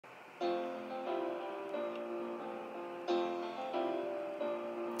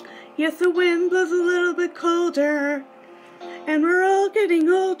Yes, the wind blows a little bit colder, and we're all getting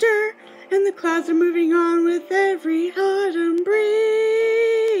older, and the clouds are moving on with every autumn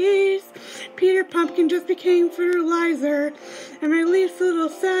breeze. Peter Pumpkin just became fertilizer, and my leaf's a little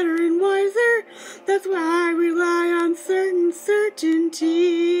sadder and wiser. That's why I rely on certain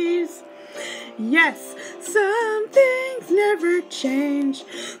certainties. Yes, some things never change,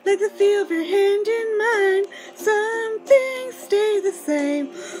 like the feel of your hand in mine. Some things stay the same,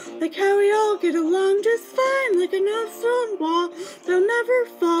 like how we all get along just fine, like an old stone wall, they'll never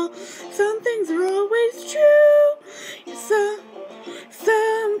fall. Some things are always true,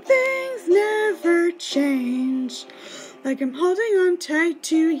 some things never change, like I'm holding on tight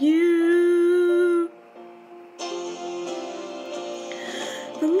to you.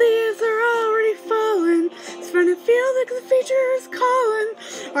 The leaves are already falling, it's starting to feel like the future is calling.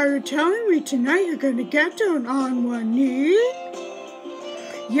 Are you telling me tonight you're gonna get down on one knee?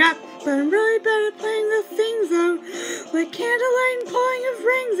 Yep, but I'm really bad at playing those things out, like candlelight and pulling of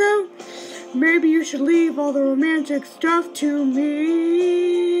rings out. Maybe you should leave all the romantic stuff to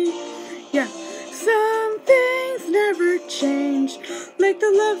me. Yeah, some things never change, like the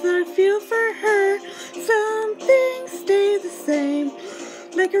love that I feel for her. Some things stay the same,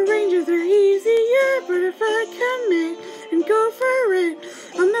 like arrangements are easier, but if I commit and go for it,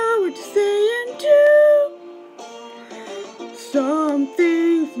 I'll know what to say and do. Some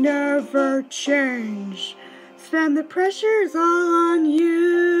things never change, Sven, the pressure's all on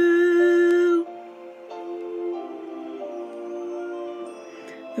you.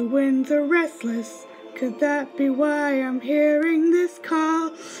 The winds are restless, could that be why I'm hearing this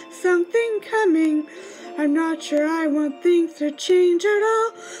call? Something coming, I'm not sure I want things to change at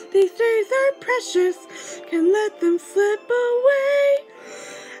all. These days are precious, can let them slip away.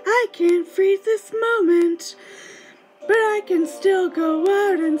 I can't freeze this moment, but I can still go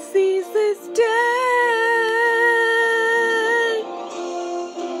out and seize this day.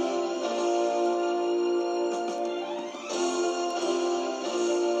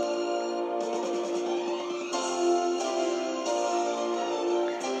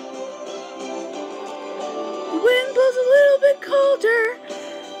 The wind blows a little bit colder,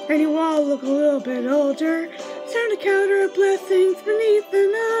 and you all look a little bit older. It's time to count our blessings beneath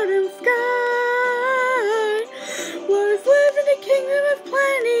an autumn sky. Let us live in a kingdom of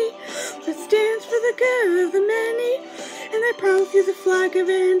plenty that stands for the good of the many, and I promise you the flag of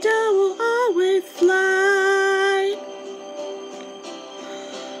Arendelle will always fly.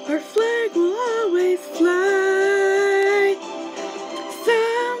 Our flag will always fly.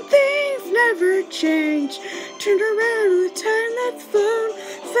 Some things never change, turned around in the time that's flown.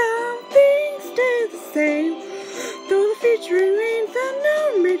 Some things stay the same, though the future remains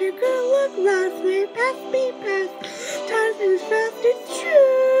unknown. May your good luck last, may your past be past. Time moves fast, it's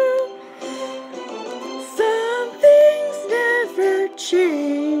true. Some things never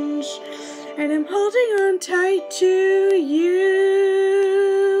change, and I'm holding on tight to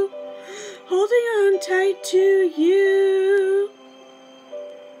you. Holding on tight to you.